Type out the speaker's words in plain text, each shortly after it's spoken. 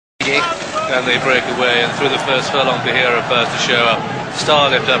Jackie, and they break away, and through the first furlong Behera first to show up.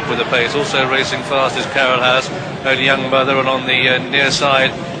 Starlift up with the pace, also racing fast is Carol House and Young Mother, and on the near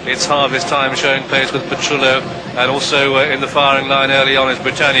side it's Harvest Time showing pace with Petrullo, and also in the firing line early on is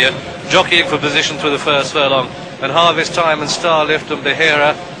Britannia, jockeying for position through the first furlong, and Harvest Time and Starlift and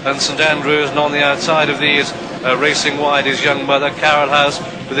Behera and St Andrews, and on the outside of these racing wide is Young Mother, Carol House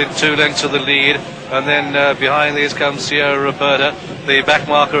within 2 lengths of the lead, and then behind these comes Sierra Roberta. The back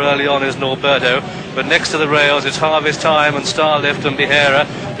marker early on is Norberto, but next to the rails it's Harvest Time and Starlift and Behera.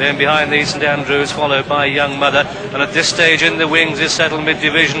 Then behind these St Andrews, followed by Young Mother, and at this stage in the wings is settled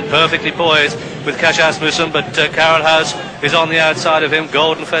mid-division, perfectly poised with Cash Asmussen, but Carol House is on the outside of him.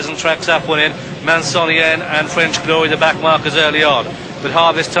 Golden Pheasant tracks up one in, Mansonien and French Glory the back markers early on, but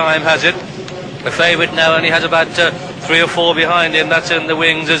Harvest Time has it. The favourite now only has about 3 or 4 behind him. That's in the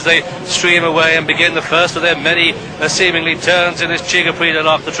wings as they stream away and begin the first of their many seemingly turns in this Chiga Prix de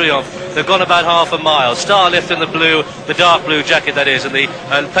l'Arc de Triomphe. They've gone about half a mile. Starlift in the blue, the dark blue jacket that is,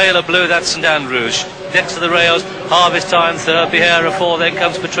 and paler blue, that's St Andrews. Next to the rails, Harvest Time third, Behera 4, then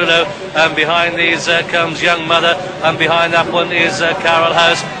comes Petrullo, and behind these comes Young Mother, and behind that one is Carol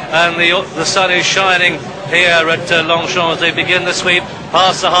House, and the sun is shining here at Longchamp as they begin the sweep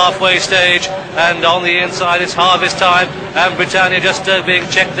past the halfway stage, and on the inside it's Harvest Time and Britannia just being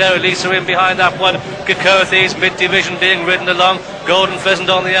checked there. Elisa in behind that one, Cacothes mid-division being ridden along, Golden Pheasant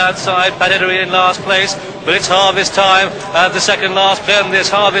on the outside, Padettery in last place, but it's Harvest Time the second last bend, this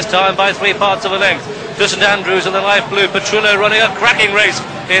Harvest Time by 3 parts of a length to St Andrews in the light blue. Petrullo running a cracking race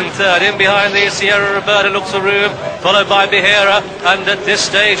in third. In behind these Sierra Roberta looks for room, followed by Behera, and at this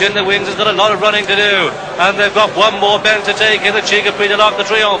stage in the wings has got a lot of running to do, and they've got one more bend to take in the Chiga Prix de l'Arc de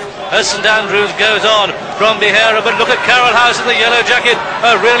Triomphe as St Andrews goes on from Behera. But look at Carol House in the yellow jacket,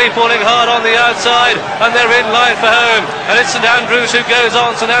 really pulling hard on the outside, and they're in line for home, and it's St Andrews who goes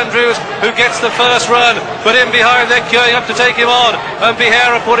on, St Andrews who gets the first run, but in behind they're queuing up to take him on, and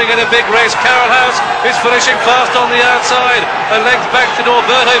Behera putting in a big race. Carol House is finishing fast on the outside, a length back to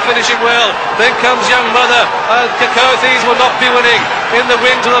Norberto finishing well, then comes Young Mother, and Cacothes will not be winning in the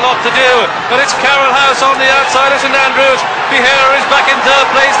wings with a lot to do, but it's Carol House on the outside of St Andrews. Behera is back in third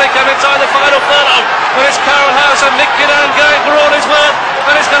place, they come inside the final furlong, and it's Carol House and Nick Kinnan going for all his worth,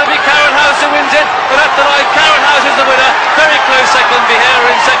 and it's going to be Carol House who wins it, and at the line Carol House is the winner, very close second, Behera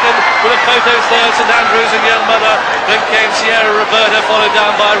in second with a photo third, St Andrews and Young Mother, then came Sierra Roberta followed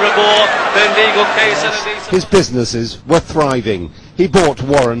down by Rabor, then Legal Case and Elisa. His businesses were thriving. He bought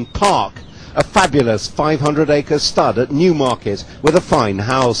Warren Park, a fabulous 500-acre stud at Newmarket with a fine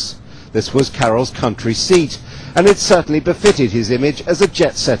house. This was Carol's country seat, and it certainly befitted his image as a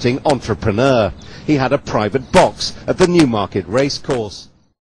jet-setting entrepreneur. He had a private box at the Newmarket racecourse.